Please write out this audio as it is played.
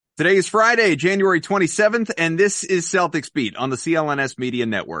Today is Friday, January 27th, and this is Celtics Beat on the CLNS Media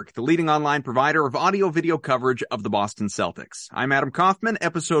Network, the leading online provider of audio-video coverage of the Boston Celtics. I'm Adam Kaufman.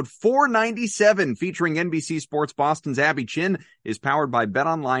 Episode 497, featuring NBC Sports Boston's Abby Chin, is powered by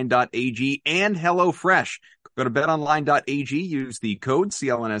BetOnline.ag and HelloFresh. Go to betonline.ag, use the code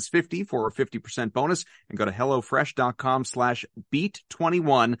CLNS50 for a 50% bonus, and go to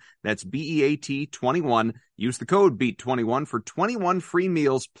HelloFresh.com/beat21. That's BEAT 21. Use the code BEAT21 for 21 free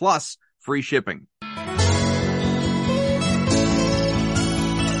meals plus free shipping.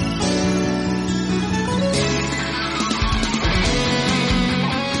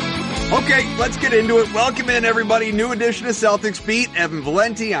 Okay, let's get into it. Welcome in, everybody. New edition of Celtics Beat. Evan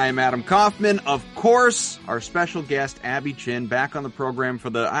Valenti. I am Adam Kaufman. Of course, our special guest, Abby Chin, back on the program for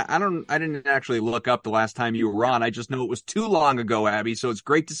the, I didn't actually look up the last time you were on. I just know it was too long ago, Abby. So it's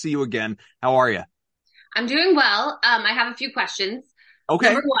great to see you again. How are you? I'm doing well. I have a few questions. Okay.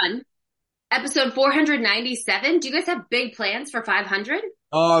 Number one, episode 497. Do you guys have big plans for 500?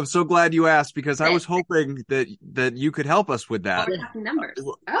 Oh, I'm so glad you asked, because I was hoping that you could help us with that. Oh, we're talking numbers.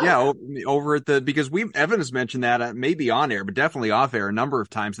 Oh. Yeah, over at because Evan has mentioned that maybe on air, but definitely off air a number of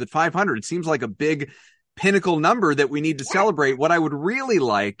times, that 500 seems like a big pinnacle number that we need to celebrate. What I would really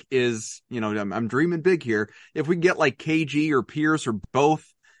like is, I'm dreaming big here. If we get like KG or Pierce or both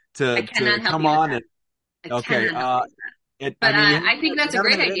to come on. Okay. I think that's a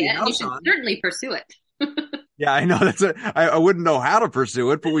great idea, and you should certainly pursue it. Yeah, I know I wouldn't know how to pursue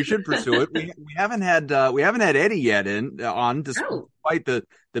it, but we should pursue it. We haven't had Eddie yet on, despite the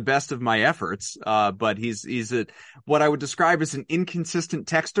best of my efforts. But he's what I would describe as an inconsistent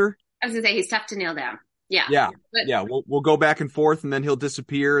texter. I was gonna say he's tough to nail down. Yeah. Yeah. We'll go back and forth, and then he'll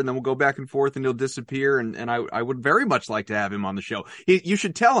disappear, and then we'll go back and forth, and he'll disappear. And I would very much like to have him on the show. You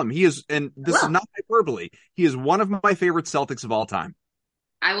should tell him he is, and this is not hyperbole, he is one of my favorite Celtics of all time.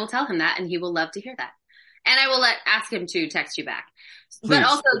 I will tell him that, and he will love to hear that. And I will ask him to text you back. Please, but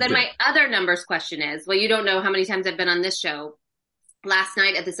also, then my other numbers question is, well, you don't know how many times I've been on this show. Last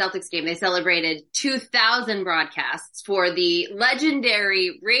night at the Celtics game, they celebrated 2,000 broadcasts for the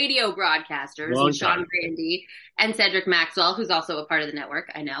legendary radio broadcasters, Sean Grande and Cedric Maxwell, who's also a part of the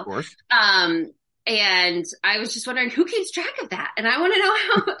network, I know. Of course. And I was just wondering who keeps track of that. And I want to know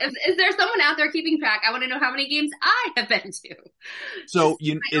is there someone out there keeping track? I want to know how many games I have been to. So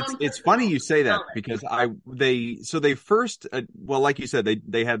it's funny you say that, because they first, like you said,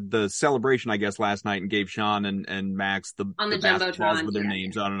 they had the celebration, I guess, last night, and gave Sean and Max the basketballs with their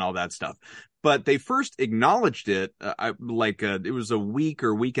names on and all that stuff. But they first acknowledged it, it was a week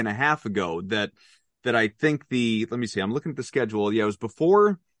or week and a half ago that I think let me see, I'm looking at the schedule. Yeah, it was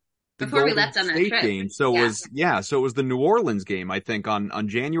before we left on that State trip. Game. So it was the New Orleans game, I think, on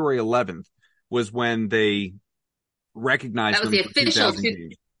January 11th was when they recognized that was the official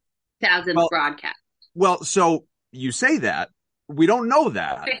 2000 broadcast. Well, so you say that, we don't know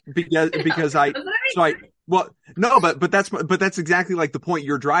that because but that's exactly like the point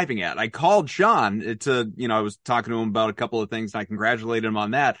you're driving at. I called Sean I was talking to him about a couple of things, and I congratulated him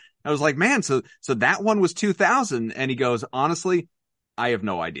on that. I was like, man, so that one was 2000, and he goes, honestly, I have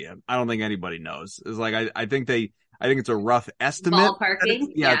no idea. I don't think anybody knows. It's like, I think it's a rough estimate. Ballparking?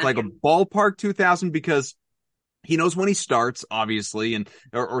 Yeah, it's like a ballpark 2000, because he knows when he starts, obviously,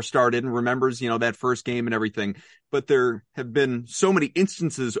 or started, and remembers, that first game and everything. But there have been so many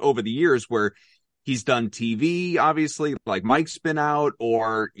instances over the years where he's done TV, obviously, like Mike's been out,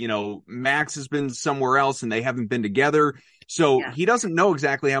 or, Max has been somewhere else and they haven't been together. So he doesn't know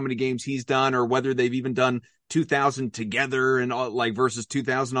exactly how many games he's done, or whether they've even done 2000 together and versus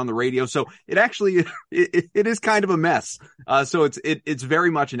 2000 on the radio. So it actually, it is kind of a mess. So it's very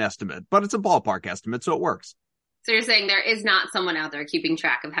much an estimate, but it's a ballpark estimate. So it works. So you're saying there is not someone out there keeping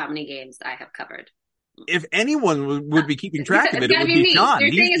track of how many games I have covered? If anyone would be keeping track of it, it would be John.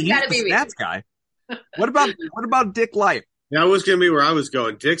 He's the stats guy. What about Dick Light? That was going to be where I was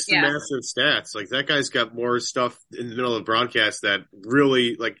going. Dick's the master of stats. Like, that guy's got more stuff in the middle of the broadcast that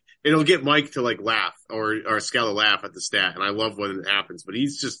really, it'll get Mike to laugh or Scala laugh at the stat. And I love when it happens, but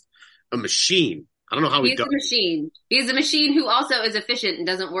he's just a machine. I don't know how he does. He's a machine who also is efficient and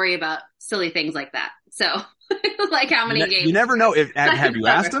doesn't worry about silly things like that. So, how many games? You never know. Have you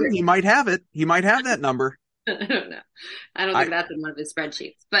asked him? He might have it. He might have that number. I don't know. I don't think that's in one of his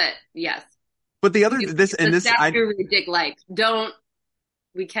spreadsheets. But yes. But the other Dick Light.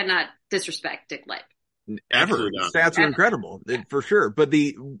 We cannot disrespect Dick Light. Ever. Stats are incredible, for sure. But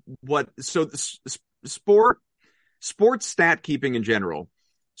sports stat keeping in general.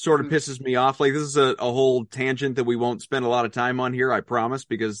 sort of pisses me off. Like, this is a whole tangent that we won't spend a lot of time on here, I promise,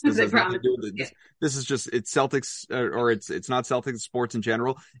 because this has nothing to do with it. This is just, it's Celtics, or it's not Celtics, sports in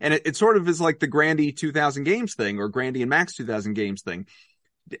general. And it sort of is like the Grandy 2000 games thing, or Grandy and Max 2000 games thing.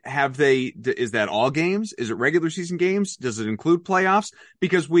 Is that all games? Is it regular season games? Does it include playoffs?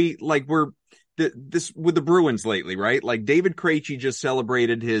 Because we're this with the Bruins lately, right? Like, David Krejci just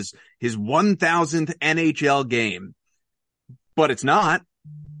celebrated his 1000th NHL game, but it's not.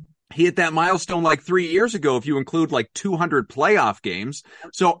 He hit that milestone like 3 years ago, if you include like 200 playoff games.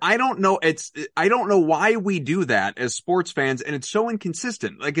 So I don't know why we do that as sports fans. And it's so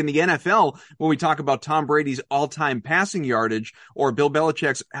inconsistent. Like in the NFL, when we talk about Tom Brady's all-time passing yardage, or Bill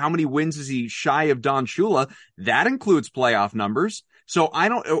Belichick's, how many wins is he shy of Don Shula? That includes playoff numbers. So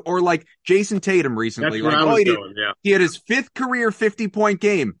or like Jason Tatum recently, he had his 5th career 50-point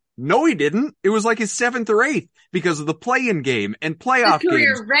game. No, he didn't. It was like his 7th or 8th because of the play-in game and playoff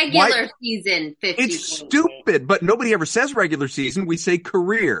games. Regular season 50. It's stupid, but nobody ever says regular season. We say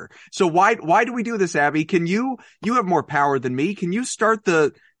career. So why do we do this, Abby? You have more power than me. Can you start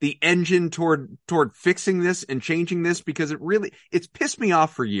the engine toward fixing this and changing this? Because it's pissed me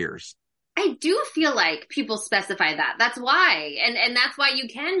off for years. I do feel like people specify that. That's why. And that's why you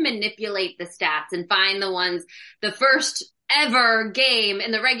can manipulate the stats and find the first ever game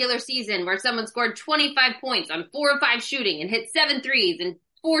in the regular season where someone scored 25 points on 4 of 5 shooting and hit 7 threes and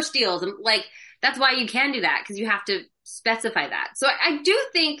 4 steals. And like, that's why you can do that, because you have to specify that. So I do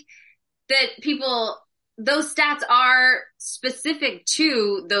think that those stats are specific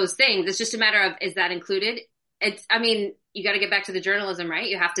to those things. It's just a matter of, is that included? You got to get back to the journalism, right?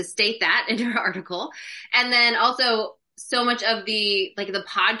 You have to state that in your article. And then also, so much of the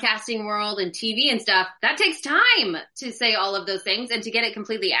podcasting world and TV and stuff, that takes time to say all of those things and to get it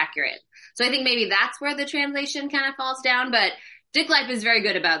completely accurate. So I think maybe that's where the translation kind of falls down. But Dick Life is very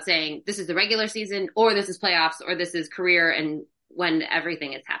good about saying this is the regular season, or this is playoffs, or this is career, and when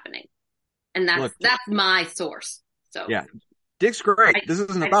everything is happening. And that's my source. So yeah, Dick's great. This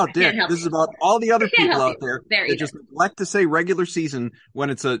isn't about Dick. This is about all the other people out there that just like to say regular season when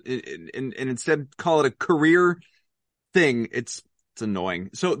it's and instead call it a career thing. It's annoying.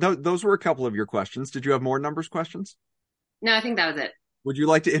 So those were a couple of your questions. Did you have more numbers questions? No, I think that was it. Would you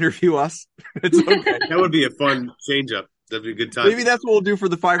like to interview us? It's okay. That would be a fun change up. That'd be a good time. Maybe that's what we'll do for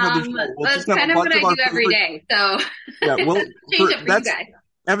the 500 show. That's kind of what I do every day. So yeah, change up for you guys.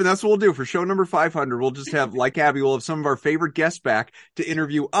 Evan, that's what we'll do for show number 500. We'll just have, like Abby, we'll have some of our favorite guests back to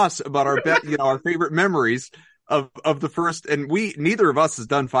interview us about our favorite memories of the first. And neither of us has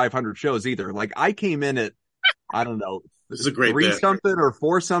done 500 shows either. Like, I came in at, I don't know, this is a great 3 something or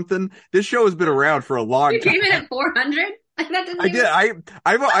 4 something. This show has been around for a long time. You came in at 400? I did.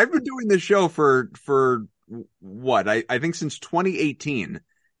 I've been doing this show for what? I think since 2018,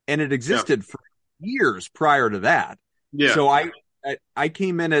 and it existed for years prior to that. Yeah. So I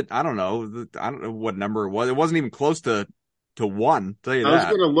came in at, I don't know what number it was. It wasn't even close to 1. Tell you I was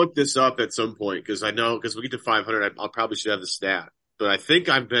going to look this up at some point because we get to 500, I'll probably should have the stat. But I think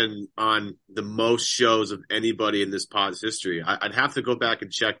I've been on the most shows of anybody in this pod's history. I'd have to go back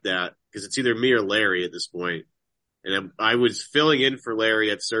and check that because it's either me or Larry at this point. And I was filling in for Larry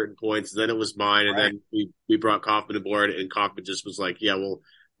at certain points. Then it was mine. And then we brought Kaufman aboard, and Kaufman just was like, yeah,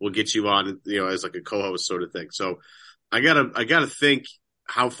 we'll get you on, as like a co-host sort of thing. So I gotta think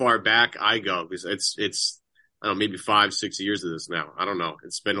how far back I go, because it's, I don't know, maybe 5-6 years of this now. I don't know.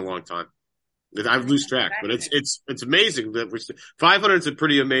 It's been a long time. I lose track, but it's amazing that 500 is a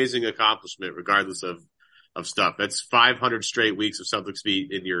pretty amazing accomplishment, regardless of stuff. That's 500 straight weeks of Celtics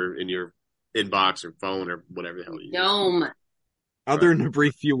beat in your inbox or phone or whatever the hell you use. Dome. Other than a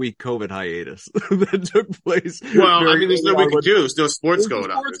brief few week COVID hiatus that took place. Well, I mean, there's no we could do. There's no sports going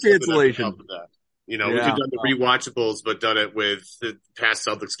on. Sports cancellation. We could have done the rewatchables, but done it with the past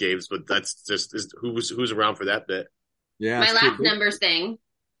Celtics games. But that's just who's around for that bit. Yeah. My last numbers thing.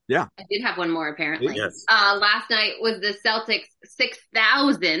 Yeah. I did have one more apparently. Yes. Last night was the Celtics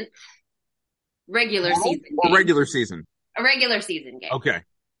 6,000th regular season game. A regular season. A regular season game. Okay.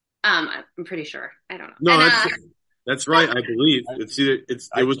 I'm pretty sure. I don't know. No, that's right. I believe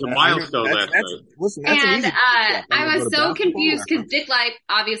it was a milestone last night. Listen, that's and I was so confused because Dick Life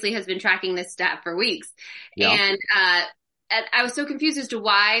obviously has been tracking this stat for weeks, and I was so confused as to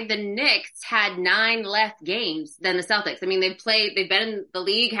why the Knicks had 9 less games than the Celtics. I mean, they've been in the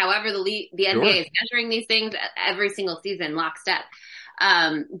league. However, the NBA is measuring these things every single season, lockstep.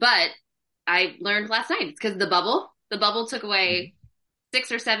 But I learned last night it's because the bubble took away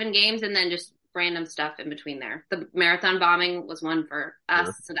 6 or 7 games, and then just random stuff in between there. The marathon bombing was one for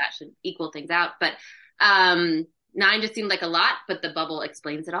us, so that should equal things out. But 9 just seemed like a lot, but the bubble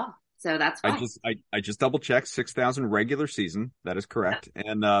explains it all. So that's why. I just double checked 6,000 regular season. That is correct.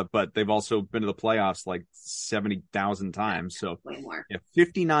 And, but they've also been to the playoffs like 70,000 times. So way more. Yeah,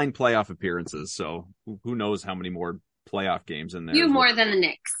 59 playoff appearances. So who knows how many more playoff games in there. Few more than the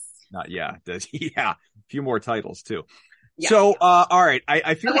Knicks. Yeah. A few more titles too. Yeah. So, all right.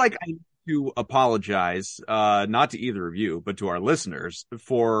 I feel like I need to apologize, not to either of you, but to our listeners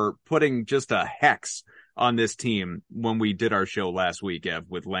for putting just a hex on this team when we did our show last week, Ev,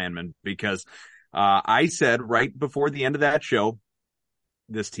 with Landman, because I said right before the end of that show,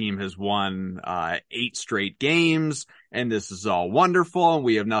 this team has won 8 straight games, and this is all wonderful, and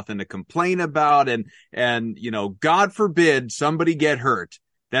we have nothing to complain about, and you know, God forbid somebody get hurt.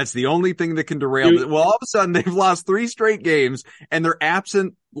 That's the only thing that can derail it. Well, all of a sudden they've lost 3 straight games, and they're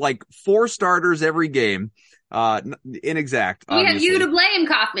absent like 4 starters every game. Inexact. We have you to blame,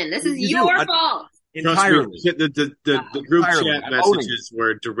 Kaufman. This is your fault. Entirely. The group chat messages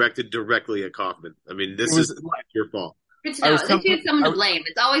were directed directly at Kaufman. I mean, this is your fault. Good to know. At least you have someone to blame.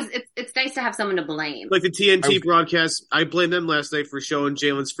 It's nice to have someone to blame. Like the TNT broadcast, I blamed them last night for showing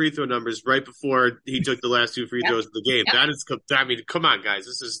Jalen's free throw numbers right before he took the last 2 free throws of the game. That is, I mean, come on, guys.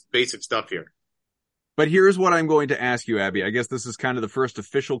 This is basic stuff here. But here's what I'm going to ask you, Abby. I guess this is kind of the first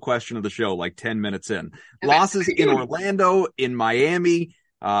official question of the show, like 10 minutes in. Okay. Losses in Orlando, in Miami,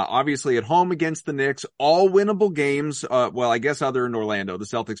 obviously at home against the Knicks, all winnable games. Well, I guess other than Orlando, the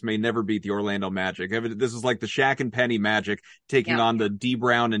Celtics may never beat the Orlando Magic. This is like the Shaq and Penny Magic taking on the D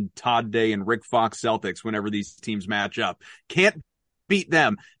Brown and Todd Day and Rick Fox Celtics whenever these teams match up. Can't beat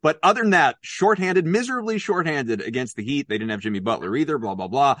them. But other than that, miserably shorthanded against the Heat. They didn't have Jimmy Butler either, blah, blah,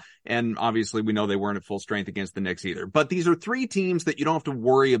 blah. And obviously we know they weren't at full strength against the Knicks either. But these are 3 teams that you don't have to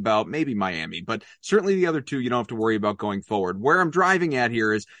worry about, maybe Miami, but certainly the other 2 you don't have to worry about going forward. Where I'm driving at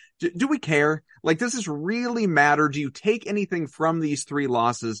here is, do we care? Like, does this really matter? Do you take anything from these 3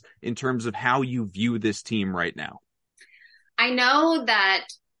 losses in terms of how you view this team right now? I know that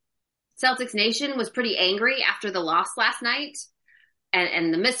Celtics Nation was pretty angry after the loss last night.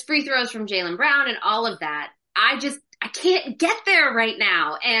 And the missed free throws from Jaylen Brown and all of that. I can't get there right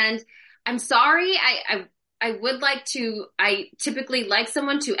now. And I'm sorry. I typically like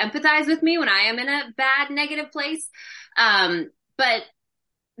someone to empathize with me when I am in a bad, negative place. But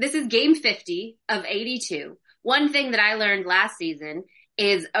this is game 50 of 82. One thing that I learned last season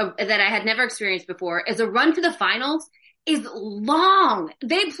is that I had never experienced before is a run to the finals is long.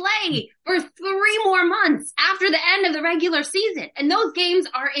 They play for 3 more months after the end of the regular season. And those games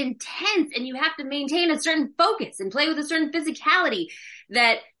are intense, and you have to maintain a certain focus and play with a certain physicality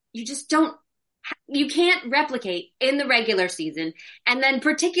that you can't replicate in the regular season. And then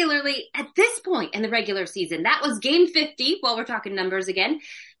particularly at this point in the regular season, that was game 50, while we're talking numbers again.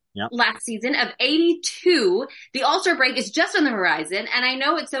 Yep. Last season of 82. The All-Star break is just on the horizon. And I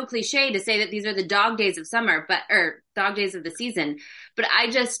know it's so cliche to say that these are the dog days of summer, or dog days of the season. But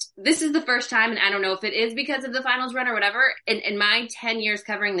this is the first time, and I don't know if it is because of the finals run or whatever, in my 10 years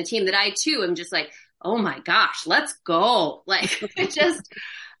covering the team, that I too am just like, oh my gosh, let's go. Like, it just,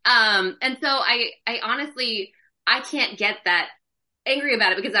 and so I honestly, I can't get that angry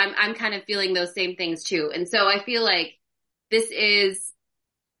about it because I'm kind of feeling those same things too. And so I feel like this is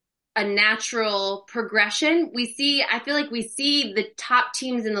a natural progression. I feel like we see the top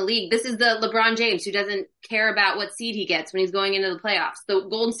teams in the league. This is the LeBron James who doesn't care about what seed he gets when he's going into the playoffs. The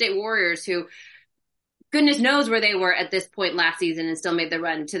Golden State Warriors who goodness knows where they were at this point last season and still made the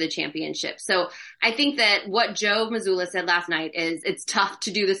run to the championship. So I think that what Joe Mazzulla said last night is it's tough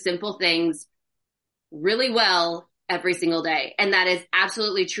to do the simple things really well every single day. And that is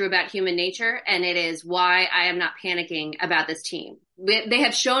absolutely true about human nature. And it is why I am not panicking about this team. They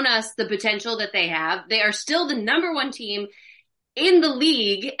have shown us the potential that they have. They are still the number 1 team in the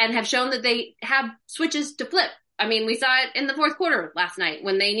league and have shown that they have switches to flip. I mean, we saw it in the 4th quarter last night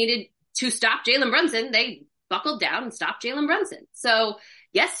when they needed to stop Jalen Brunson. They buckled down and stopped Jalen Brunson. So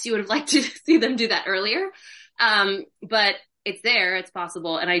yes, you would have liked to see them do that earlier. But it's there, it's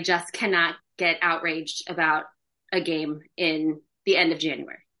possible. And I just cannot get outraged about a game in the end of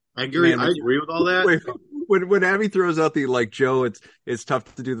January. I agree. I agree with all that. When Abby throws out the like Joe, it's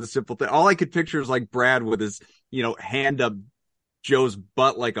tough to do the simple thing. All I could picture is like Brad with his hand up Joe's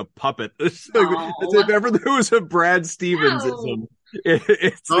butt like a puppet. As if ever there was a Brad Stevens-ism.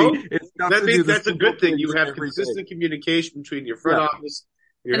 That's a good thing. You have consistent communication between your front office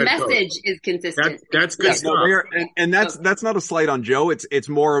The message is consistent. That's good stuff. No, and that's not a slight on Joe. It's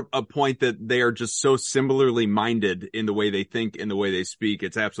more a point that they are just so similarly minded in the way they think, in the way they speak.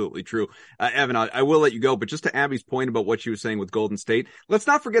 It's absolutely true. Evan, I will let you go, but just to Abby's point about what she was saying with Golden State, let's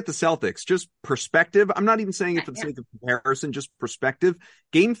not forget the Celtics. Just perspective. I'm not even saying it for the sake of comparison, just perspective.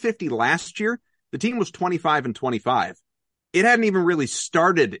 Game 50 last year, the team was 25-25. It hadn't even really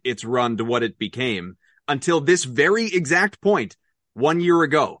started its run to what it became until this very exact point 1 year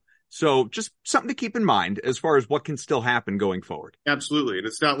ago. So just something to keep in mind as far as what can still happen going forward. Absolutely. And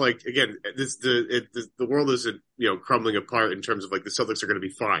it's not like, again, the world isn't, crumbling apart in terms of like the Celtics are going to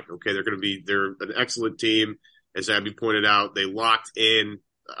be fine. Okay. They're an excellent team. As Abby pointed out, they locked in,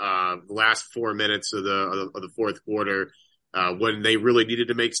 the last 4 minutes of the fourth quarter. When they really needed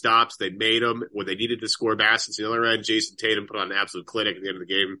to make stops, they made them. When they needed to score baskets on the other end, Jason Tatum put on an absolute clinic at the end of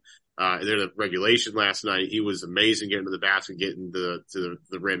the game. In the regulation last night, he was amazing getting to the basket, getting to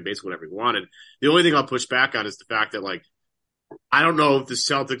the rim, basically whatever he wanted. The only thing I'll push back on is the fact that, like, I don't know if the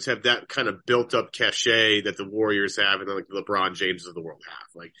Celtics have that kind of built up cachet that the Warriors have and like the LeBron James of the world have.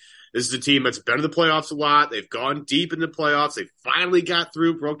 Like, this is a team that's been in the playoffs a lot. They've gone deep in the playoffs. They finally got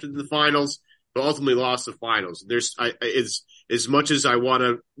through, broke into the finals, but ultimately lost the finals. As much as I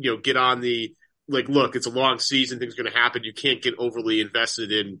want to, get on the, like, look, it's a long season. Things are going to happen. You can't get overly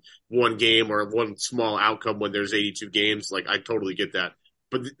invested in one game or one small outcome when there's 82 games. Like, I totally get that.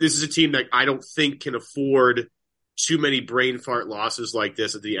 But this is a team that I don't think can afford too many brain fart losses like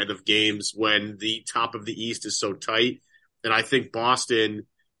this at the end of games when the top of the East is so tight. And I think Boston,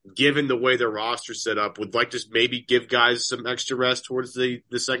 given the way their roster's set up, would like to maybe give guys some extra rest towards the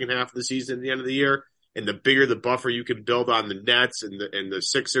second half of the season at the end of the year. And the bigger the buffer you can build on the Nets and the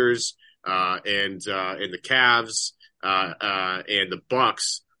Sixers, and the Cavs, and the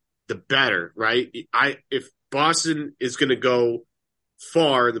Bucks, the better, right? If Boston is going to go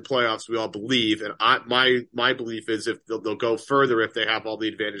far in the playoffs, we all believe, and my belief is if they'll go further if they have all the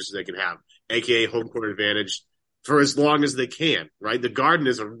advantages they can have, aka home court advantage, for as long as they can, right? The Garden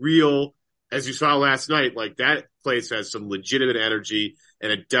is a real, as you saw last night, like that place has some legitimate energy,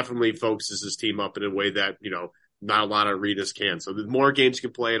 and it definitely focuses this team up in a way that, not a lot of arenas can. So the more games you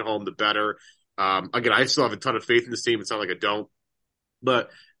can play at home, the better. Again, I still have a ton of faith in this team. It's not like I don't,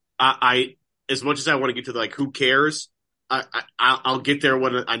 but I as much as I want to get to like, who cares? I'll get there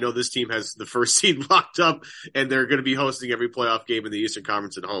when I know this team has the first seed locked up and they're going to be hosting every playoff game in the Eastern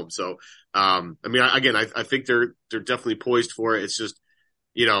Conference at home. So, I think they're definitely poised for it. It's just,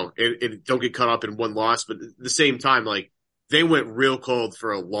 it don't get caught up in one loss, but at the same time, like, they went real cold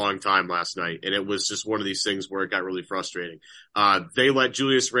for a long time last night, and it was just one of these things where it got really frustrating. They let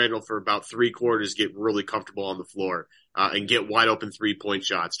Julius Randle for about 3 quarters get really comfortable on the floor, and get wide open 3-point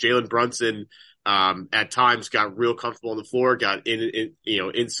shots. Jalen Brunson, at times got real comfortable on the floor, got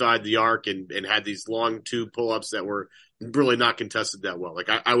inside the arc and had these long 2 pull-ups that were really not contested that well. Like,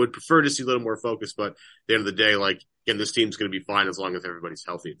 I would prefer to see a little more focus, but at the end of the day, like, again, this team's going to be fine as long as everybody's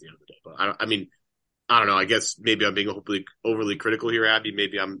healthy at the end of the day. But I don't know. I guess maybe I'm being overly critical here, Abby.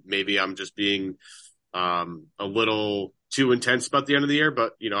 Maybe I'm just being a little too intense about the end of the year.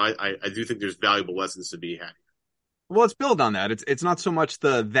 But I do think there's valuable lessons to be had. Well, let's build on that. It's not so much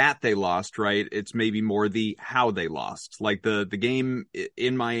that they lost, right? It's maybe more the how they lost. Like the game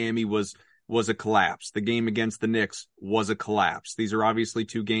in Miami was a collapse. The game against the Knicks was a collapse. These are obviously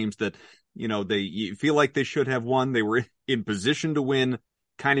 2 games that you feel like they should have won. They were in position to win,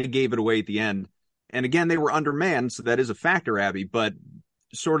 kind of gave it away at the end. And again, they were undermanned, so that is a factor, Abby, but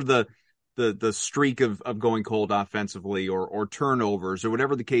sort of the streak of going cold offensively or turnovers or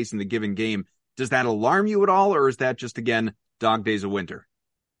whatever the case in the given game, does that alarm you at all, or is that just, again, dog days of winter?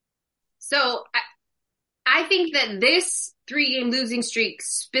 So I think that this 3-game losing streak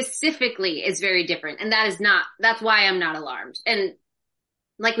specifically is very different, and that's why I'm not alarmed. And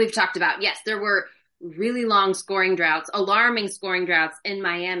like we've talked about, yes, there were really long scoring droughts, alarming scoring droughts in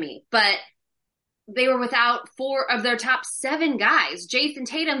Miami, but they were without 4 of their top 7 guys. Jason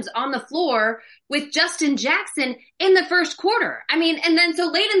Tatum's on the floor with Justin Jackson in the first quarter. And then so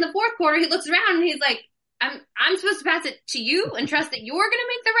late in the fourth quarter, he looks around and he's like, I'm supposed to pass it to you and trust that you're going to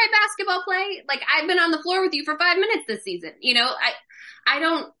make the right basketball play. Like, I've been on the floor with you for 5 minutes this season. I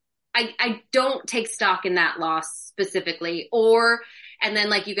don't take stock in that loss specifically. And then,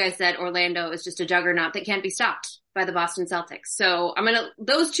 like you guys said, Orlando is just a juggernaut that can't be stopped by the Boston Celtics. So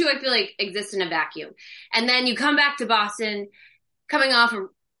those 2, I feel like, exist in a vacuum. And then you come back to Boston coming off of,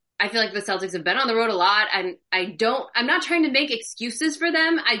 I feel like the Celtics have been on the road a lot. I'm not trying to make excuses for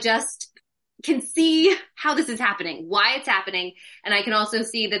them. I just can see how this is happening, why it's happening. And I can also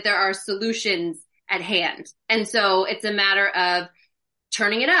see that there are solutions at hand. And so it's a matter of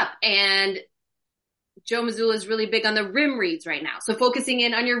turning it up. And Joe Mazzulla is really big on the rim reads right now. So focusing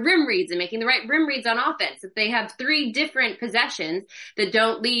in on your rim reads and making the right rim reads on offense. If they have 3 different possessions that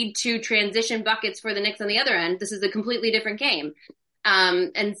don't lead to transition buckets for the Knicks on the other end, this is a completely different game.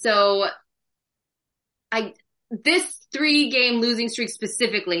 And so this 3-game losing streak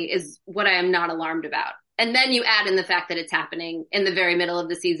specifically is what I am not alarmed about. And then you add in the fact that it's happening in the very middle of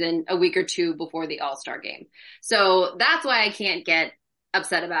the season, a week or 2 before the All-Star game. So that's why I can't get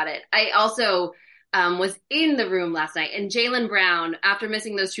upset about it. I also was in the room last night, and Jaylen Brown, after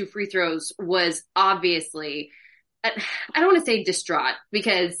missing those 2 free throws, was obviously, I don't want to say distraught,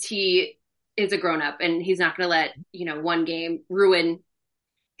 because he is a grown-up and he's not going to let, one game ruin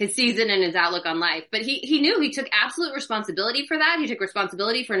his season and his outlook on life. But he knew he took absolute responsibility for that. He took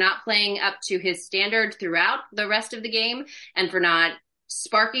responsibility for not playing up to his standard throughout the rest of the game and for not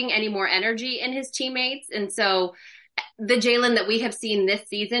sparking any more energy in his teammates. And so the Jaylen that we have seen this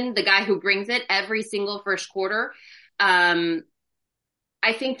season, the guy who brings it every single first quarter, I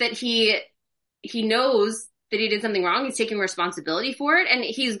think that he knows that he did something wrong. He's taking responsibility for it, and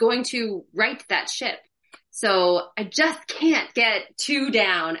he's going to right that ship. So I just can't get too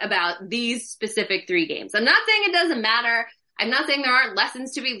down about these specific 3 games. I'm not saying it doesn't matter. I'm not saying there aren't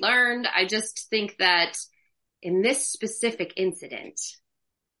lessons to be learned. I just think that in this specific incident,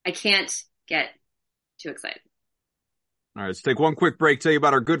 I can't get too excited. All right, let's take one quick break. Tell you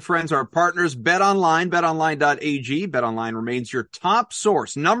about our good friends, our partners, BetOnline, betonline.ag. BetOnline remains your top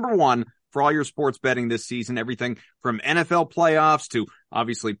source, number 1 for all your sports betting this season. Everything from NFL playoffs to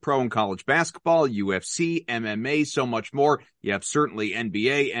obviously pro and college basketball, UFC, MMA, so much more. You have certainly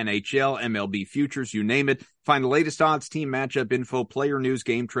NBA, NHL, MLB futures, you name it. Find the latest odds, team matchup info, player news,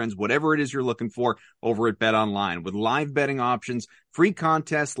 game trends, whatever it is you're looking for over at BetOnline. With live betting options, free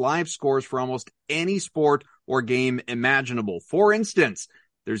contests, live scores for almost any sport or game imaginable. For instance,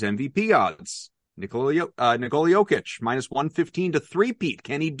 there's MVP odds. Nikola Jokic, minus 115 to three-peat.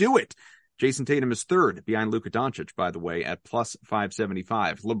 Can he do it? Jason Tatum is 3rd behind Luka Doncic, by the way, at plus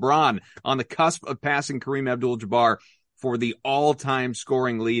 575. LeBron on the cusp of passing Kareem Abdul-Jabbar for the all-time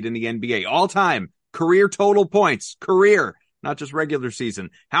scoring lead in the NBA. All-time career total points. Career, not just regular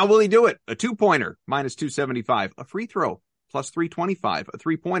season. How will he do it? A 2-pointer, minus 275. A free throw, plus 325. A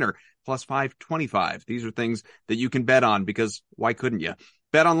 3-pointer, plus 525. These are things that you can bet on, because why couldn't you?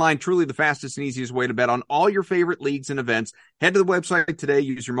 BetOnline, truly the fastest and easiest way to bet on all your favorite leagues and events. Head to the website today.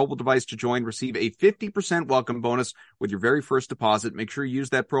 Use your mobile device to join. Receive a 50% welcome bonus with your very first deposit. Make sure you use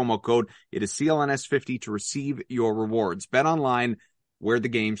that promo code. It is CLNS50 to receive your rewards. BetOnline, where the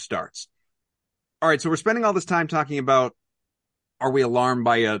game starts. All right, so we're spending all this time talking about, are we alarmed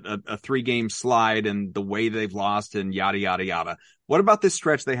by a 3-game slide and the way they've lost and yada, yada, yada. What about this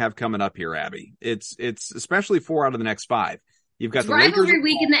stretch they have coming up here, Abby? It's especially 4 out of the next 5. You've got the Lakers rivalry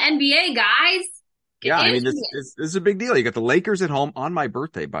week in the NBA, guys. I mean, this is a big deal. You got the Lakers at home on my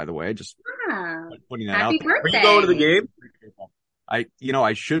birthday, by the way. Just putting that out there. Are you going to the game?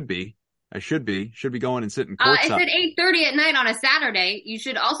 I should be. Should be going and sitting courtside. It's at 8:30 at night on a Saturday. You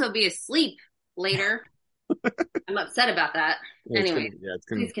should also be asleep later. I'm upset about that. Anyway, it's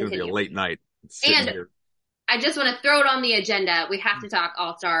going to be a late night. And here. I just want to throw it on the agenda. We have to talk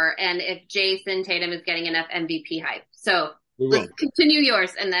All-Star and if Jason Tatum is getting enough MVP hype. So let's continue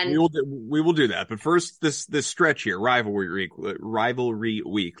yours, and then we will do that. But first, this stretch here, rivalry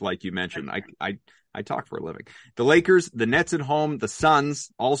week, like you mentioned. I talk for a living. The Lakers, the Nets at home, the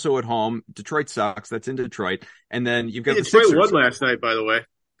Suns also at home. Detroit sucks. That's in Detroit. And then you've got the Sixers. Detroit won last night, by the way,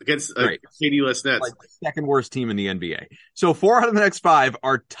 against KD-less Nets. Like the second worst team in the NBA. So 4 out of the next 5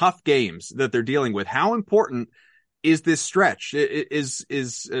 are tough games that they're dealing with. How important is this stretch?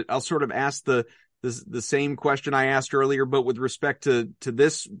 I'll sort of ask the same question I asked earlier, but with respect to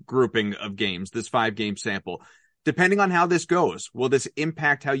this grouping of games, this 5-game sample. Depending on how this goes, will this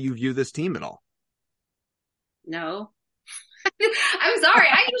impact how you view this team at all? No. I'm sorry.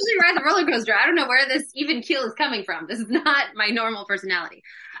 I usually ride the roller coaster. I don't know where this even keel is coming from. This is not my normal personality.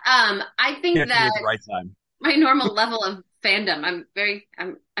 I think that right time. My normal level of fandom, I'm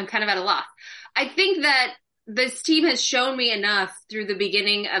kind of at a loss. I think that this team has shown me enough through the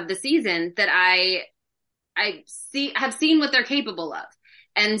beginning of the season that I have seen what they're capable of.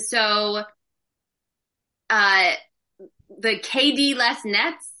 And so, the KD-less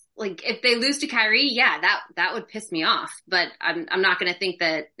Nets, like if they lose to Kyrie, that would piss me off, but I'm not going to think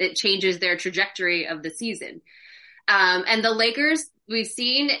that it changes their trajectory of the season. And the Lakers, we've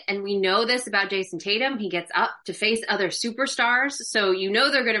seen, and we know this about Jason Tatum. He gets up to face other superstars. So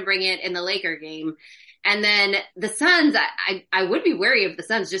they're going to bring it in the Laker game. And then the Suns, I would be wary of the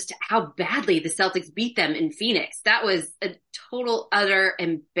Suns, just how badly the Celtics beat them in Phoenix. That was a total utter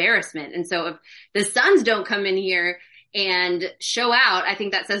embarrassment. And so if the Suns don't come in here and show out, I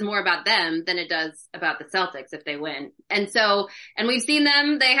think that says more about them than it does about the Celtics if they win. And we've seen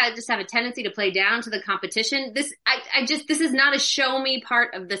them, they just have a tendency to play down to the competition. This is not a show me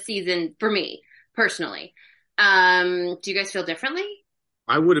part of the season for me personally. Do you guys feel differently?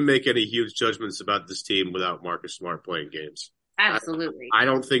 I wouldn't make any huge judgments about this team without Marcus Smart playing games. Absolutely. I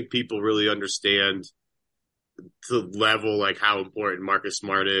don't think people really understand the level, like how important Marcus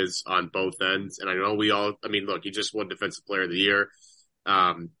Smart is on both ends. And I know look, he just won Defensive Player of the Year.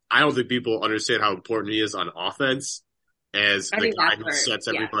 I don't think people understand how important he is on offense as the guy who sets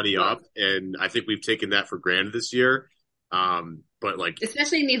everybody up. And I think we've taken that for granted this year. But like,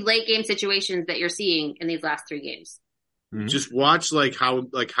 especially in these late game situations that you're seeing in these last 3 games. Just watch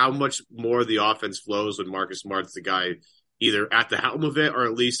how much more the offense flows when Marcus Smart's the guy either at the helm of it or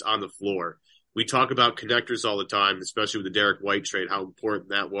at least on the floor. We talk about connectors all the time, especially with the Derek White trade, how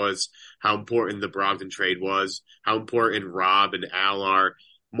important that was, how important the Brogdon trade was, how important Rob and Al are.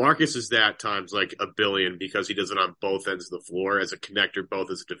 Marcus is that times like a billion because he does it on both ends of the floor as a connector, both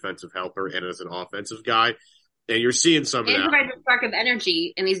as a defensive helper and as an offensive guy. And you're seeing some of that. And provides a spark of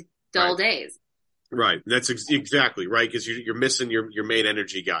energy in these dull days. Right. That's exactly right. Because you're missing your main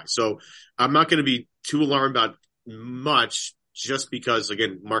energy guy. So I'm not going to be too alarmed about much just because,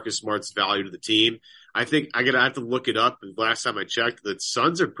 again, Marcus Smart's value to the team. I think I have to look it up. Last time I checked, the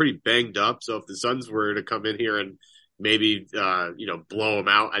Suns are pretty banged up. So if the Suns were to come in here and maybe, blow them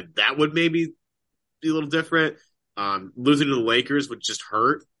out, that would maybe be a little different. Losing to the Lakers would just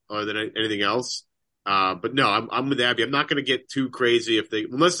hurt more than anything else. But no, I'm with Abby. I'm not going to get too crazy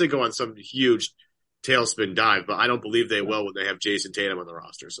unless they go on some huge tailspin dive, but I don't believe they will when they have Jason Tatum on the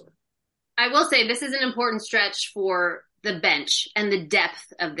roster. So I will say this is an important stretch for the bench and the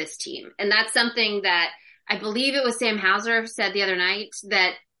depth of this team. And that's something that I believe it was Sam Hauser said the other night,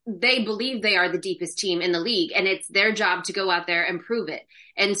 that they believe they are the deepest team in the league and it's their job to go out there and prove it.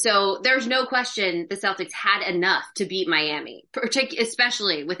 And so there's no question the Celtics had enough to beat Miami,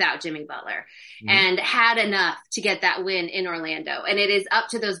 especially without Jimmy Butler, and had enough to get that win in Orlando. And it is up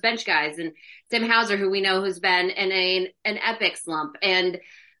to those bench guys and Sam Hauser, who we know has been in an epic slump. And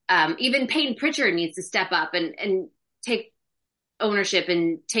even Peyton Pritchard needs to step up and take ownership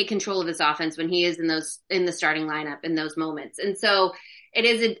and take control of this offense when he is in the starting lineup in those moments. And so it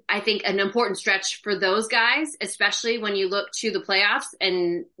is, I think, an important stretch for those guys, especially when you look to the playoffs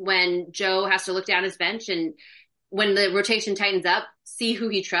and when Joe has to look down his bench and when the rotation tightens up, see who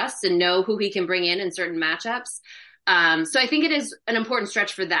he trusts and know who he can bring in certain matchups. So I think it is an important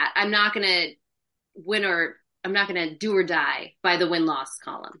stretch for that. I'm not going to do or die by the win-loss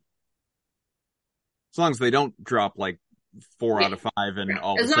column. As long as they don't drop like 4 out of 5 and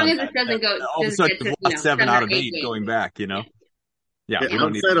all of a sudden, it doesn't go, all of a sudden you've lost 7 out of 8 going back, Yeah.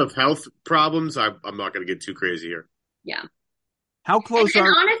 Outside of health problems, I'm not going to get too crazy here. Yeah. How close and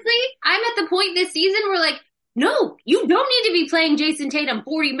honestly, I'm at the point this season where like, no, you don't need to be playing Jason Tatum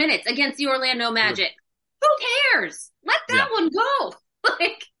 40 minutes against the Orlando Magic. Who cares? Let that one go.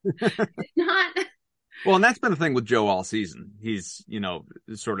 Like, not. Well, and that's been the thing with Joe all season. He's,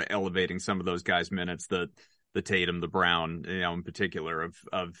 sort of elevating some of those guys' minutes, the Tatum, the Brown, in particular of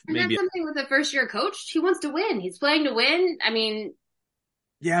and maybe. That's something with a first-year coach. He wants to win. He's playing to win. I mean.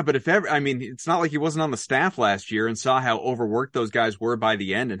 Yeah, but it's not like he wasn't on the staff last year and saw how overworked those guys were by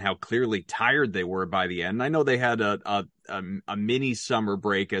the end and how clearly tired they were by the end. I know they had a mini summer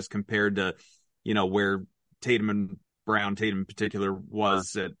break as compared to, where Tatum and Brown, Tatum in particular,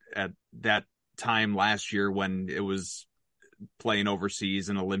 was at that time last year when it was playing overseas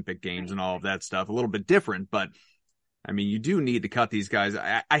and Olympic games and all of that stuff. A little bit different, but you do need to cut these guys.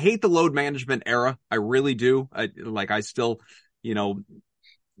 I hate the load management era. I really do. I still,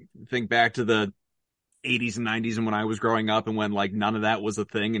 think back to the 80s and 90s and when I was growing up and when like none of that was a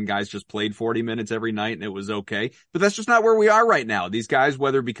thing and guys just played 40 minutes every night and it was okay. But that's just not where we are right now. These guys,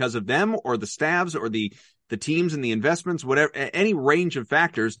 whether because of them or the staffs or the teams and the investments, whatever, any range of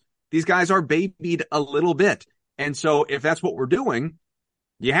factors, these guys are babied a little bit. And so if that's what we're doing,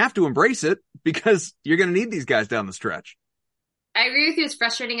 you have to embrace it because you're going to need these guys down the stretch. I agree with you. It's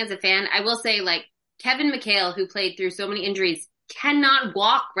frustrating as a fan. I will say, like, Kevin McHale, who played through so many injuries, cannot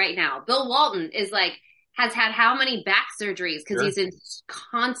walk right now. Bill Walton has had how many back surgeries because he's in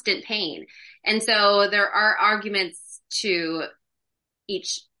constant pain. And so there are arguments to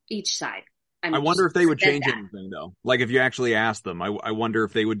each side. I wonder if they would change anything though. Like if you actually ask them, I wonder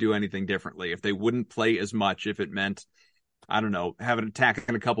if they would do anything differently, if they wouldn't play as much, if it meant, I don't know, have an attack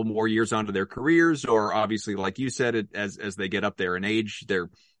in a couple more years onto their careers, or obviously, like you said, as they get up there in age, they're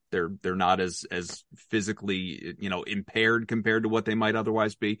not as physically, impaired compared to what they might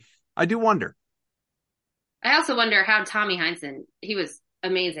otherwise be. I do wonder. I also wonder how Tommy Heinsohn, he was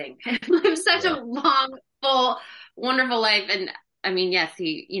amazing. Lived such a long, full, wonderful life. And I mean, yes,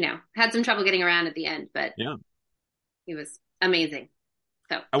 he, had some trouble getting around at the end, but he was amazing.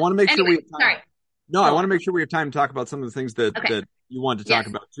 So I want to make sure we have time. Sorry. No, I want to make sure we have time to talk about some of the things that you want to talk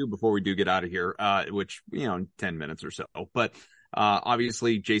about too before we do get out of here, which, in 10 minutes or so. But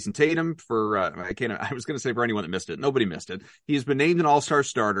obviously Jason Tatum I was going to say for anyone that missed it, nobody missed it. He has been named an all-star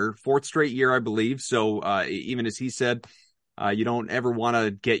starter, 4th straight year, I believe. So even as he said, you don't ever want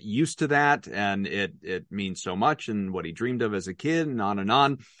to get used to that. And it means so much and what he dreamed of as a kid and on and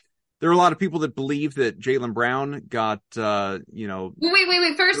on. There are a lot of people that believe that Jaylen Brown got,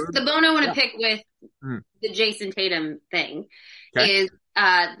 Wait. First, the bone I want to pick with the Jason Tatum thing is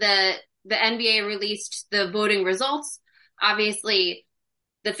the NBA released the voting results. Obviously,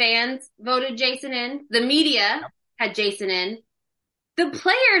 the fans voted Jason in. The media had Jason in. The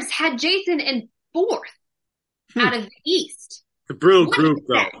players had Jason in 4th out of the East. It's a brutal group,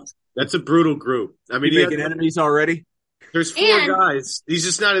 though. That's a brutal group. I mean, making enemies already. There's 4 guys. He's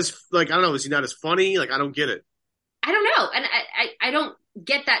just not as, I don't know, is he not as funny? I don't get it. I don't know. And I don't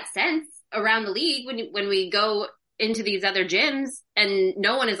get that sense around the league when we go into these other gyms and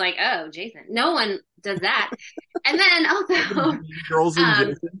no one is like, oh, Jason. No one does that. And then also, girls and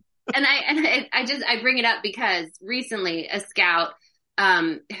Jason. And I bring it up because recently a scout,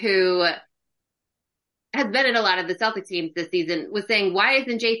 who has been in a lot of the Celtics games this season was saying, why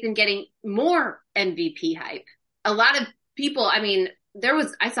isn't Jason getting more MVP hype? A lot of people, I mean,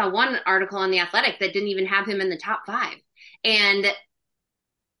 I saw one article on The Athletic that didn't even have him in the top 5. And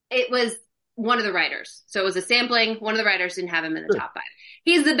it was one of the writers. So it was a sampling. One of the writers didn't have him in the top 5.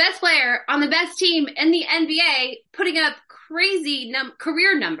 He's the best player on the best team in the NBA, putting up crazy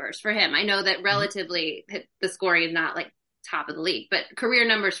career numbers for him. I know that relatively the scoring is not top of the league, but career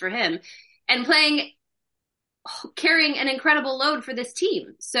numbers for him and carrying an incredible load for this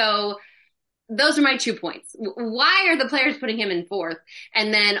team. So those are my 2 points. Why are the players putting him in 4th?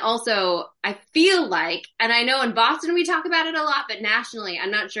 And then also, I feel like, and I know in Boston we talk about it a lot, but nationally,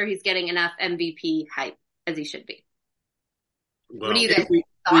 I'm not sure he's getting enough MVP hype as he should be. Well, what do you guys think?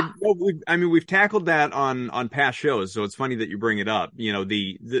 We've tackled that on past shows, so it's funny that you bring it up.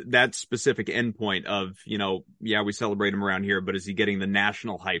 That specific endpoint of, we celebrate him around here, but is he getting the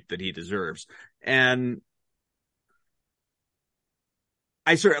national hype that he deserves? And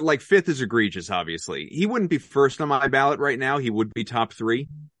I sort of 5th is egregious, obviously. He wouldn't be first on my ballot right now. He would be top 3.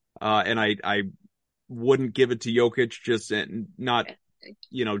 And I wouldn't give it to Jokic, just not,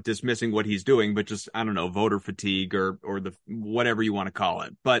 dismissing what he's doing, but just, I don't know, voter fatigue or the whatever you want to call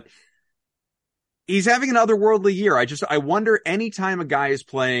it. But he's having an otherworldly year. I wonder anytime a guy is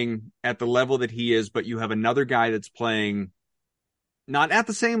playing at the level that he is, but you have another guy that's playing not at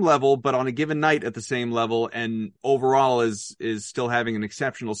the same level, but on a given night at the same level, and overall is still having an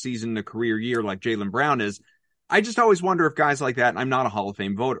exceptional season, a career year like Jaylen Brown is. I just always wonder if guys like that, and I'm not a Hall of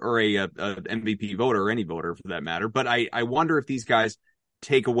Fame voter or a MVP voter or any voter for that matter, but I wonder if these guys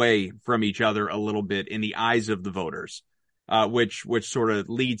take away from each other a little bit in the eyes of the voters, which sort of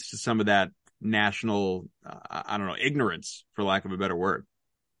leads to some of that national, ignorance, for lack of a better word.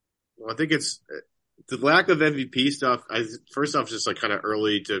 Well, I think it's the lack of MVP stuff. First off, just kind of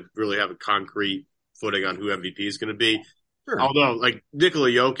early to really have a concrete footing on who MVP is going to be. Sure. Although, Nikola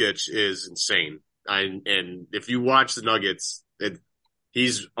Jokic is insane. And if you watch the Nuggets,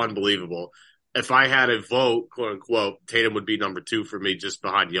 he's unbelievable. If I had a vote, quote unquote, Tatum would be number 2 for me, just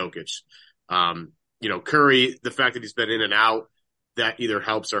behind Jokic. Curry, the fact that he's been in and out, that either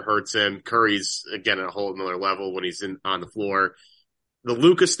helps or hurts him. Curry's again at a whole another level when he's on the floor. The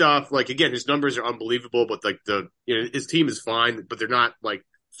Luka stuff, again, his numbers are unbelievable, but his team is fine, but they're not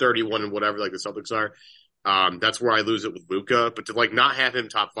 31 and whatever like the Celtics are. That's where I lose it with Luka. But to not have him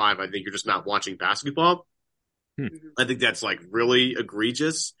top 5, I think you're just not watching basketball. I think that's really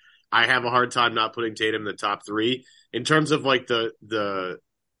egregious. I have a hard time not putting Tatum in the top 3. In terms of the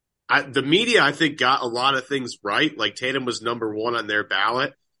media, I think got a lot of things right. Tatum was number 1 on their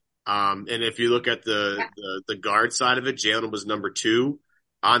ballot. And if you look at the guard side of it, Jalen was number 2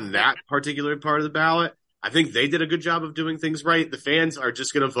 on that particular part of the ballot. I think they did a good job of doing things right. The fans are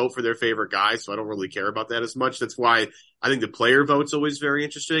just going to vote for their favorite guy, so I don't really care about that as much. That's why I think the player vote's always very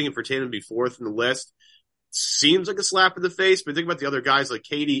interesting. And for Tatum to be 4th in the list seems like a slap in the face. But think about the other guys like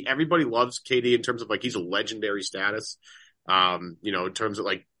KD. Everybody loves KD in terms of he's a legendary status. In terms of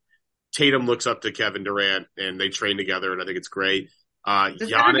Tatum looks up to Kevin Durant, and they train together, and I think it's great.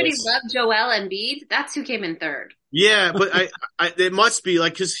 Does everybody love Joel Embiid? That's who came in third. Yeah, but I it must be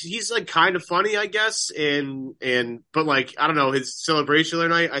like because he's like kind of funny, I guess, but like I don't know, his celebration the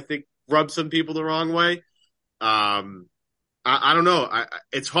other night I think rubbed some people the wrong way. I don't know.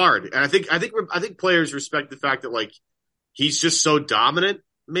 It's hard, and I think players respect the fact that like he's just so dominant.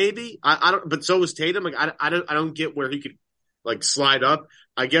 Maybe I don't, but so was Tatum. Like I don't get where he could like slide up.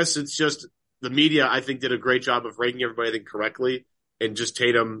 I guess it's just the media. I think did a great job of ranking everybody correctly, and just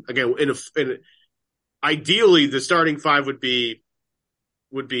Tatum again. Ideally, the starting five would be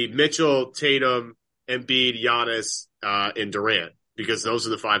Mitchell, Tatum, Embiid, Giannis, and Durant because those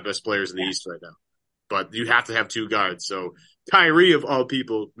are the five best players in the East right now. But you have to have two guards. So Kyrie, of all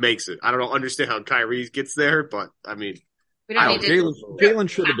people, makes it. I don't understand how Kyrie gets there, but I mean, we don't need to. Jalen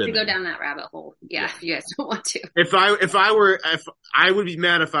should have been to go down that rabbit hole. Yeah, if you guys don't want to. If I would be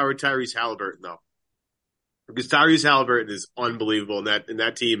mad if I were Tyrese Halliburton though, because Tyrese Halliburton is unbelievable, and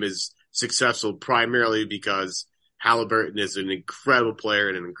that team is successful primarily because Halliburton is an incredible player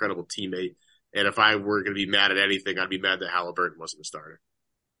and an incredible teammate. And if I were going to be mad at anything, I'd be mad that Halliburton wasn't a starter.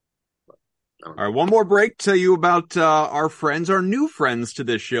 All right, one more break to tell you about our new friends to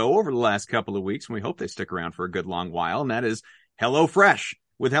this show over the last couple of weeks, and we hope they stick around for a good long while, and that is HelloFresh.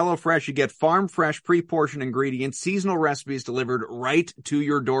 With HelloFresh, you get farm fresh, pre-portioned ingredients, seasonal recipes delivered right to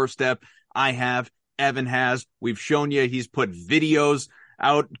your doorstep. I have, Evan has. We've shown you. He's put videos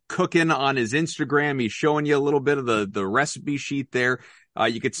out cooking on his Instagram. He's showing you a little bit of the recipe sheet there.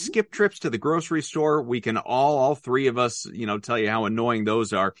 You could skip trips to the grocery store. We can all three of us, tell you how annoying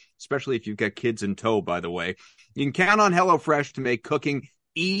those are, especially if you've got kids in tow, by the way. You can count on HelloFresh to make cooking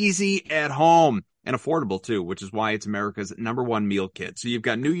easy at home and affordable too, which is why it's America's #1 meal kit. So you've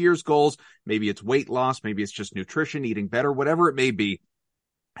got New Year's goals. Maybe it's weight loss. Maybe it's just nutrition, eating better, whatever it may be.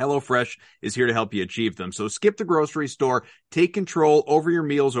 HelloFresh is here to help you achieve them. So skip the grocery store, take control over your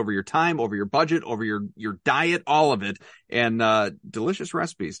meals, over your time, over your budget, over your diet, all of it. And delicious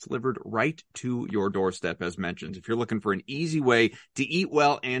recipes delivered right to your doorstep, as mentioned. If you're looking for an easy way to eat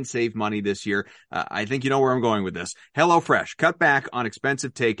well and save money this year, I think you know where I'm going with this. HelloFresh, cut back on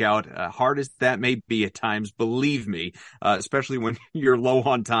expensive takeout, hard as that may be at times, believe me, especially when you're low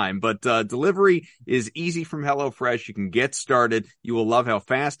on time. But delivery is easy from HelloFresh. You can get started. You will love how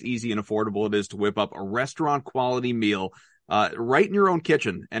fast, easy, and affordable it is to whip up a restaurant-quality meal right in your own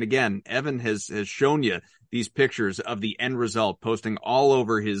kitchen. And again, Evan has shown you these pictures of the end result, posting all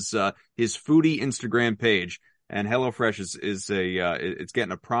over his foodie Instagram page. And HelloFresh is it's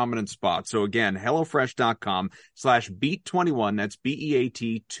getting a prominent spot. So again, HelloFresh.com/beat21. That's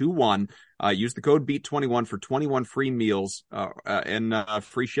BEAT21. Use the code BEAT21 for 21 free meals and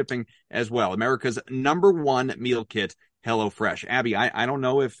free shipping as well. America's #1 meal kit, HelloFresh. Abby, I don't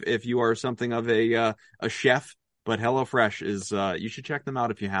know if you are something of a chef, but HelloFresh is you should check them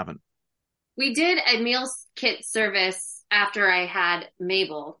out if you haven't. We did a meal kit service after I had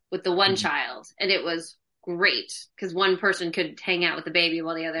Mabel with the one child, and it was great because one person could hang out with the baby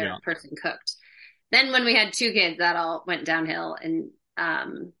while the other person cooked. Then when we had two kids, that all went downhill, and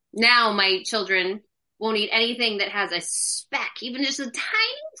now my children won't eat anything that has a speck, even just a tiny,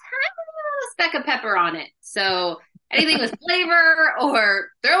 tiny little speck of pepper on it. So anything with flavor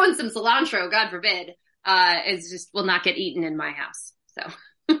or throw in some cilantro, God forbid, is just will not get eaten in my house. So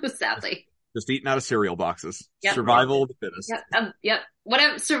sadly. Just eating out of cereal boxes. Yep. Survival of the fittest. Yep.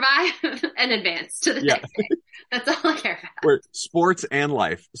 Whatever. Survive and advance to the next day. That's all I care about. We're sports and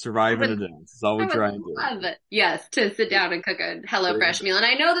life. Survive and advance. That's all we try and do. Love it. Yes, to sit down and cook a HelloFresh meal. And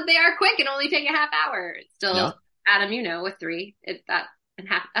I know that they are quick and only take a half hour. It's still, Adam, with 3, a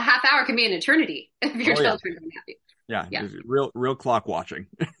half hour can be an eternity if your children don't have you. Yeah. Real clock watching.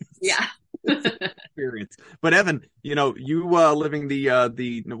 Yeah. Experience. But Evan, you living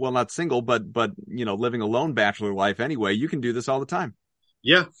the not single, but living a lone bachelor life anyway, you can do this all the time.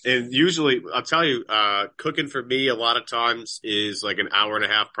 Yeah. And usually I'll tell you, cooking for me a lot of times is like an hour and a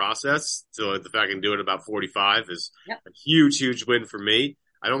half process. So the fact I can do it in about 45 is a huge win for me.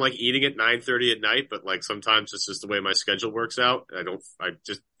 I don't like eating at 9:30 at night, but like sometimes it's just the way my schedule works out. I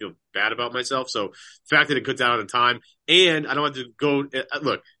just feel bad about myself. So the fact that it cuts down on time and I don't have to go,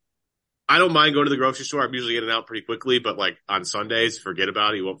 look, I don't mind going to the grocery store. I'm usually in and out pretty quickly, but like on Sundays, forget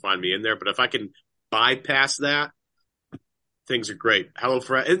about it. You won't find me in there. But if I can bypass that, things are great.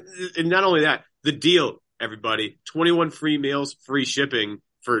 HelloFresh. And not only that, the deal, everybody, 21 free meals, free shipping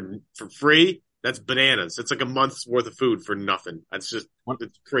for free. That's bananas. It's like a month's worth of food for nothing. It's a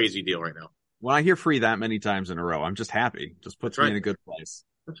crazy deal right now. When I hear free that many times in a row, I'm just happy. Just puts me in a good place.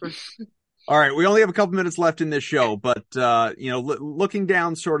 That's right. All right, we only have a couple minutes left in this show, but looking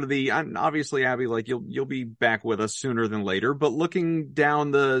down sort of obviously, Abby, like you'll be back with us sooner than later, but looking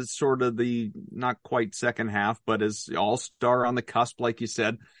down the sort of the not quite second half, but as all-star on the cusp, like you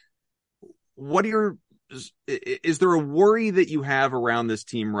said, is there a worry that you have around this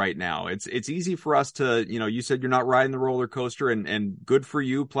team right now? It's easy for us to, you said you're not riding the roller coaster, and good for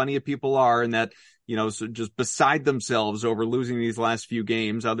you. Plenty of people are, and that, so just beside themselves over losing these last few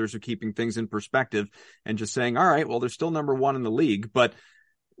games. Others are keeping things in perspective and just saying, all right, well, they're still number one in the league. But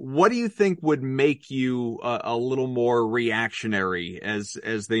what do you think would make you a little more reactionary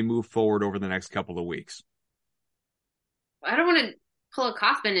as they move forward over the next couple of weeks? I don't want to pull a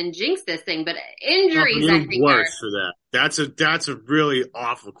Kaufman and jinx this thing, but injuries, I think, worse for that. That's a really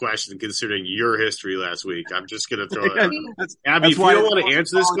awful question considering your history last week. I'm just going to throw it out. Abby, if you don't want to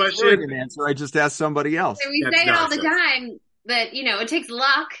answer this question, I just asked somebody else. We say it all the time that, it takes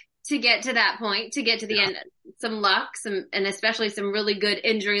luck to get to that point, to get to the end, some luck, and especially some really good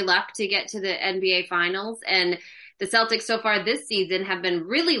injury luck to get to the NBA finals. And the Celtics so far this season have been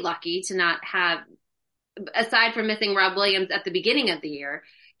really lucky to not have, aside from missing Rob Williams at the beginning of the year,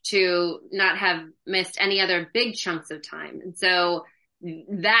 to not have missed any other big chunks of time. And so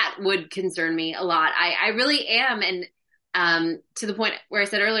that would concern me a lot. I really am. And to the point where I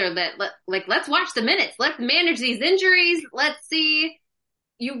said earlier that let's watch the minutes. Let's manage these injuries. Let's see.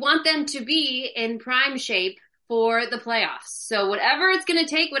 You want them to be in prime shape for the playoffs. So whatever it's going to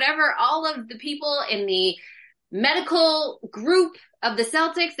take, whatever all of the people in the medical group of the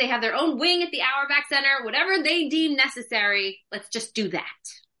Celtics, they have their own wing at the Auerbach Center, whatever they deem necessary, let's just do that.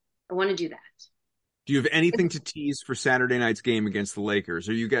 I want to do that. Do you have anything to tease for Saturday night's game against the Lakers?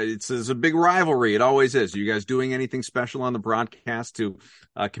 Are you guys, it's a big rivalry. It always is. Are you guys doing anything special on the broadcast to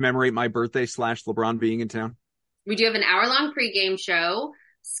commemorate my birthday / LeBron being in town? We do have an hour-long pregame show.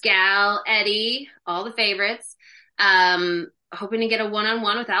 Scal, Eddie, all the favorites. Hoping to get a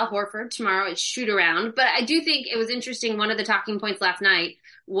one-on-one with Al Horford tomorrow at shoot around. But I do think it was interesting. One of the talking points last night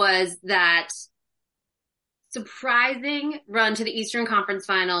was that surprising run to the Eastern Conference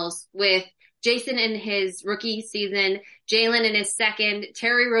Finals with Jason in his rookie season, Jalen in his second,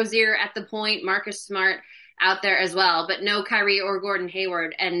 Terry Rozier at the point, Marcus Smart out there as well, but no Kyrie or Gordon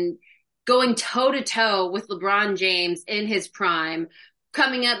Hayward, and going toe-to-toe with LeBron James in his prime,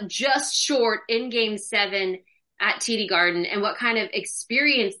 coming up just short in Game 7 at TD Garden, and what kind of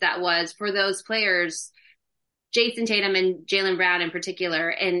experience that was for those players, Jason Tatum and Jaylen Brown in particular,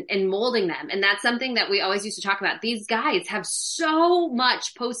 and molding them. And that's something that we always used to talk about. These guys have so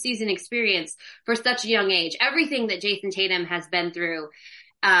much postseason experience for such a young age. Everything that Jason Tatum has been through.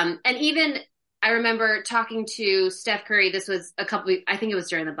 And even I remember talking to Steph Curry. This was I think it was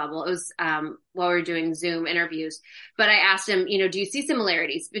during the bubble. It was while we were doing Zoom interviews. But I asked him, do you see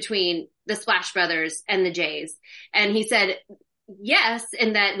similarities between the Splash Brothers and the Jays? And he said, yes,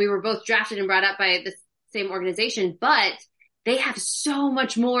 in that we were both drafted and brought up by the same organization, but they have so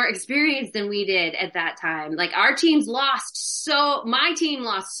much more experience than we did at that time. Like my team lost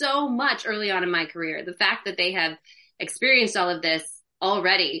so much early on in my career. The fact that they have experienced all of this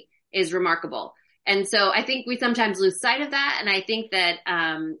already is remarkable. And so I think we sometimes lose sight of that. And I think that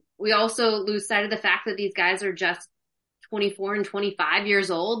we also lose sight of the fact that these guys are just 24 and 25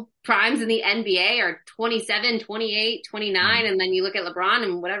 years old. Primes in the NBA are 27, 28, 29. And then you look at LeBron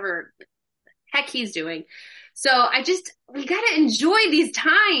and whatever heck he's doing. So we got to enjoy these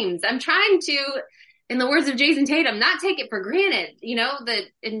times. I'm trying to, in the words of Jason Tatum, not take it for granted,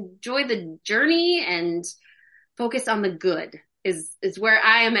 enjoy the journey and focus on the good is where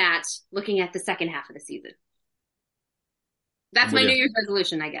I am at looking at the second half of the season. That's my New Year's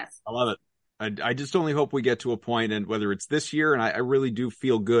resolution, I guess. I love it. I just only hope we get to a point, and whether it's this year, and I really do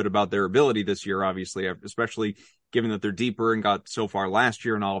feel good about their ability this year, obviously, especially given that they're deeper and got so far last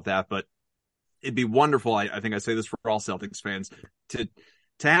year and all of that, but it'd be wonderful. I think I say this for all Celtics fans to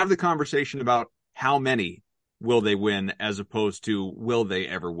have the conversation about how many will they win as opposed to will they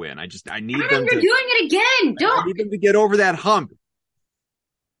ever win. I need them to, you're doing it again. I need them to get over that hump.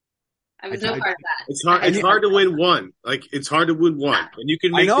 I was no part of that. It's hard to win one. Like it's hard to win one, and you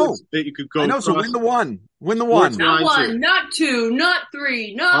can make that you could go. I know. So win the one. Not one, not two, not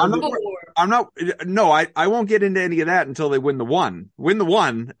three, not four. I won't get into any of that until they win the one. Win the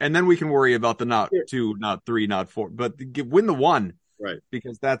one, and then we can worry about the not two, not three, not four. But win the one, right?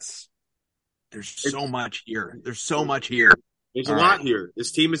 Because there's so much here. There's so much here. There's a lot here.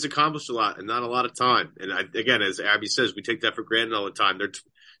 This team has accomplished a lot and not a lot of time. And again, as Abby says, we take that for granted all the time.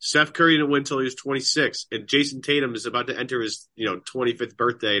 Steph Curry didn't win until he was 26, and Jason Tatum is about to enter his 25th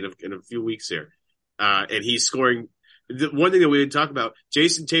birthday in a few weeks here, and he's scoring The one thing that we didn't talk about,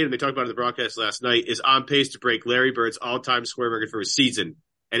 Jason Tatum, they talked about in the broadcast last night, is on pace to break Larry Bird's all-time scoring record for a season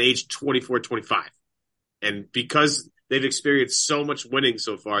at age 24, 25. And because they've experienced so much winning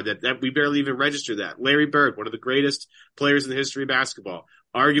so far that we barely even register that. Larry Bird, one of the greatest players in the history of basketball,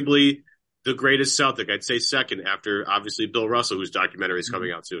 arguably the greatest Celtic. I'd say second after, obviously, Bill Russell, whose documentary is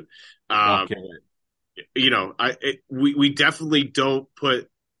coming out soon. We definitely don't put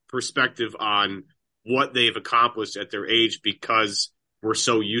perspective on what they've accomplished at their age because we're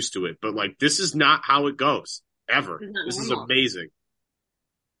so used to it. But like, this is not how it goes ever. This is amazing.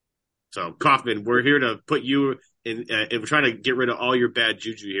 So Kaufman, we're here to put you in, and we're trying to get rid of all your bad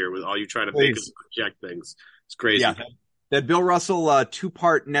juju here with all you trying to make us project things. It's crazy. Yeah. That Bill Russell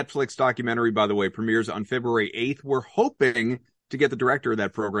 2-part Netflix documentary, by the way, premieres on February 8th. We're hoping to get the director of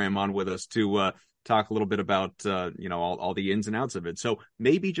that program on with us to talk a little bit about, all the ins and outs of it. So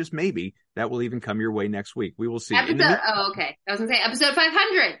maybe, just maybe, that will even come your way next week. We will see. Okay. I was going to say episode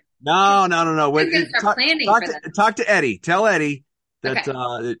 500. No. Talk to Eddie. Tell Eddie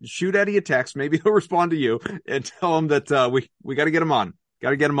that, shoot Eddie a text. Maybe he'll respond to you and tell him that we got to get him on. Got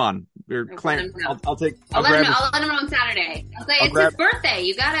to get him on. I'll let him know on Saturday. I'll say it's his birthday.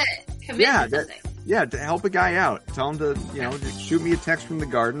 You got to commit to something. Yeah, to help a guy out. Tell him to, just shoot me a text from the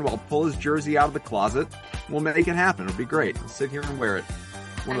garden. I'll pull his jersey out of the closet. We'll make it happen. It'll be great. I'll sit here and wear it.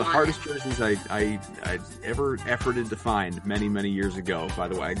 One of the hardest jerseys I ever efforted to find many, many years ago, by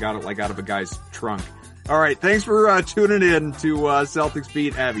the way. I got it like out of a guy's trunk. All right. Thanks for tuning in to Celtics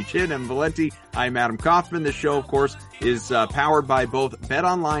Beat. Abby Chin and Valenti. I'm Adam Kaufman. This show, of course, is powered by both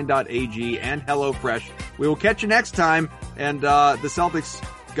betonline.ag and HelloFresh. We will catch you next time. And the Celtics,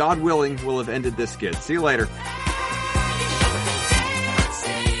 God willing, will have ended this skid. See you later.